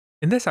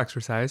In this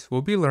exercise,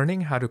 we'll be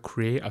learning how to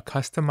create a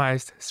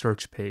customized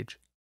search page.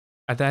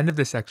 At the end of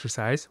this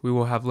exercise, we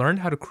will have learned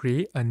how to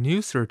create a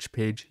new search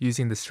page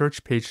using the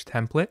search page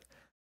template,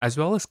 as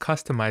well as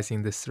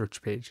customizing this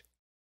search page.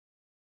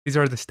 These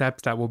are the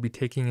steps that we'll be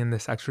taking in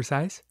this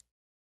exercise.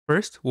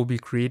 First, we'll be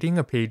creating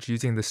a page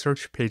using the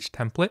search page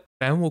template,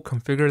 then we'll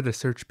configure the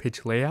search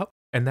page layout,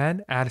 and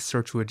then add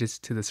search widgets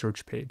to the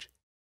search page.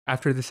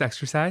 After this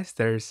exercise,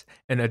 there's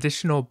an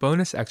additional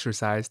bonus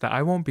exercise that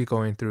I won't be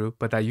going through,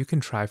 but that you can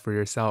try for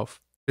yourself.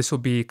 This will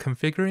be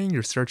configuring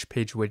your search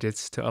page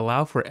widgets to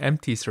allow for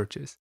empty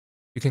searches.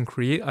 You can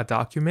create a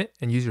document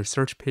and use your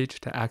search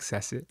page to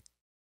access it.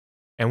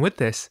 And with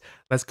this,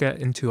 let's get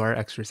into our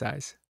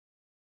exercise.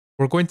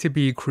 We're going to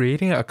be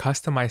creating a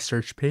customized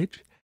search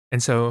page.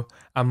 And so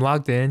I'm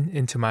logged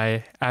into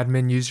my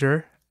admin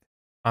user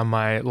on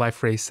my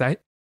Liferay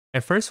site.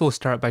 And first we'll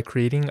start by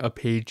creating a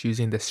page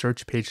using the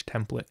search page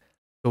template.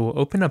 So we'll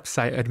open up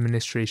site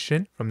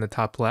administration from the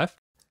top left.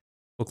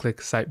 We'll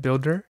click site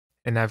builder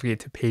and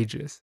navigate to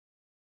pages.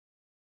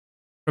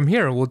 From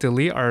here, we'll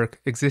delete our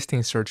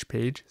existing search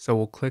page. So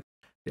we'll click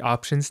the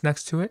options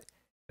next to it,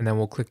 and then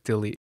we'll click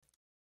delete.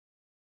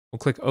 We'll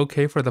click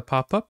OK for the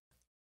pop-up.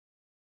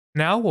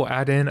 Now we'll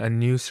add in a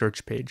new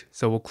search page.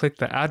 So we'll click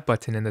the add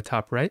button in the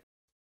top right.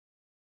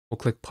 We'll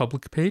click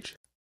public page.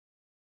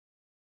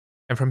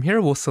 And from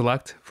here, we'll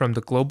select from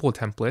the global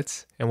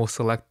templates and we'll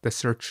select the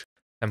search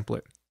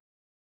template.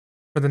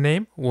 For the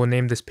name, we'll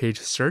name this page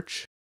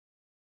search.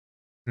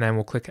 And then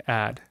we'll click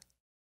add.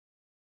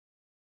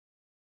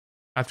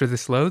 After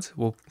this loads,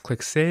 we'll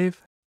click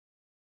save.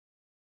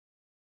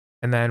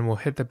 And then we'll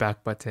hit the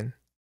back button.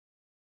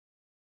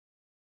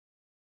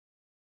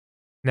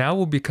 Now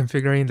we'll be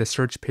configuring the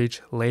search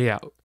page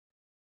layout.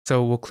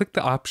 So we'll click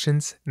the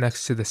options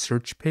next to the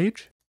search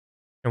page,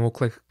 and we'll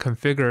click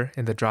configure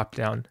in the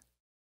dropdown.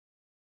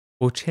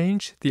 We'll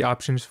change the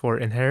options for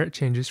inherit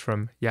changes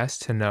from yes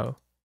to no.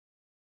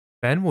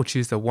 Then we'll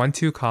choose the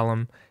 1-2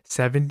 column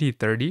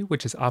 70-30,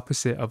 which is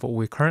opposite of what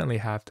we currently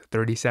have,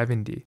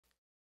 30-70.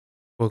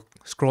 We'll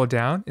scroll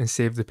down and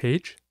save the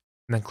page,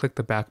 and then click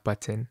the back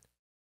button.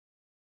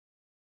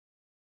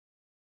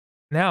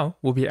 Now,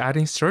 we'll be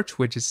adding search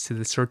widgets to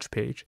the search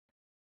page.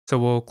 So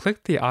we'll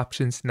click the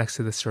options next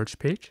to the search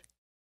page,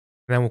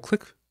 and then we'll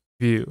click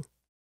View.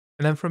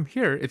 And then from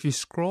here, if you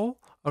scroll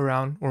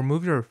around or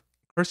move your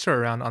cursor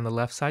around on the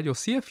left side, you'll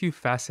see a few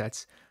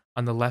facets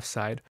on the left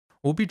side.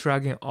 We'll be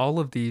dragging all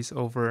of these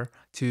over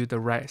to the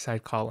right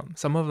side column.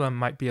 Some of them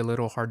might be a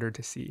little harder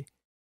to see.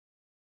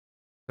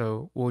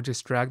 So we'll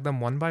just drag them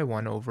one by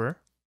one over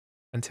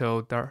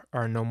until there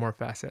are no more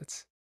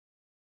facets.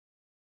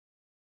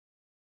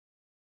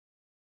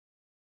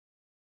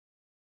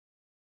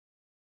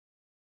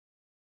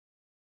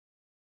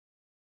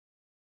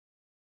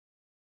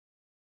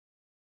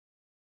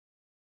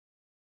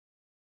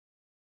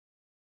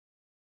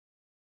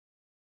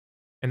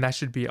 And that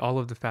should be all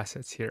of the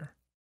facets here.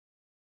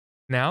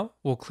 Now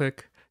we'll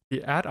click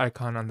the add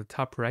icon on the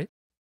top right,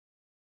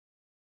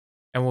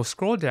 and we'll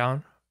scroll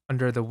down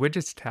under the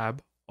widgets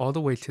tab all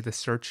the way to the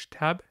search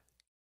tab.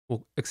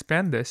 We'll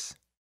expand this,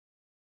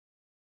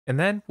 and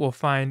then we'll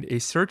find a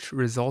search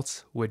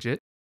results widget,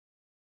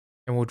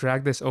 and we'll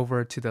drag this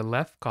over to the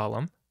left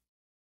column,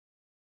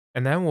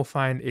 and then we'll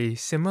find a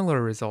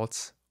similar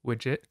results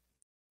widget,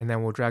 and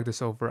then we'll drag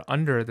this over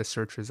under the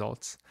search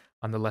results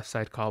on the left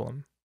side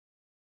column.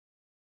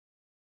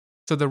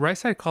 So the right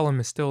side column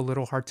is still a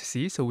little hard to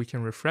see, so we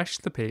can refresh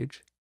the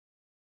page.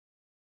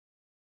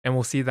 And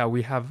we'll see that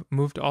we have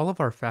moved all of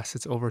our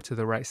facets over to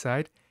the right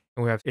side,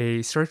 and we have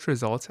a search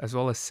results as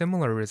well as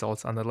similar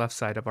results on the left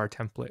side of our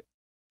template.